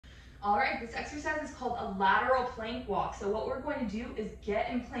All right, this exercise is called a lateral plank walk. So what we're going to do is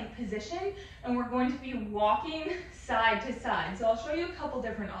get in plank position and we're going to be walking side to side. So I'll show you a couple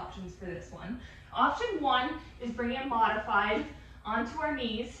different options for this one. Option one is bringing it modified onto our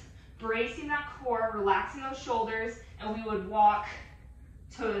knees, bracing that core, relaxing those shoulders, and we would walk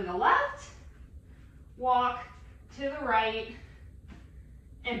to the left, walk to the right,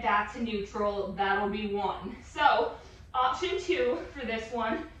 and back to neutral. That'll be one. So option two for this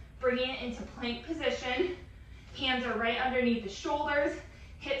one, bringing it into plank position. Hands are right underneath the shoulders.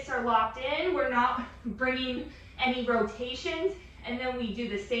 Hips are locked in. We're not bringing any rotations. And then we do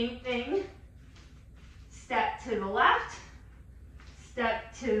the same thing. Step to the left,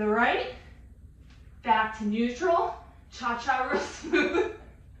 step to the right, back to neutral. Cha-cha real smooth.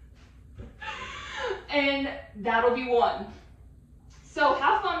 And that'll be one. So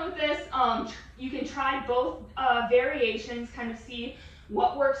have fun with this. You can try both variations, kind of see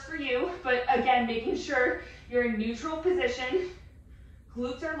what works for you, but again, making sure you're in neutral position.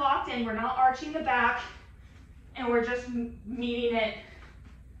 Glutes are locked in, we're not arching the back, and we're just meeting it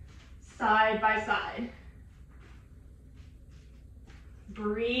side by side.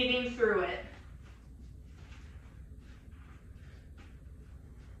 Breathing through it.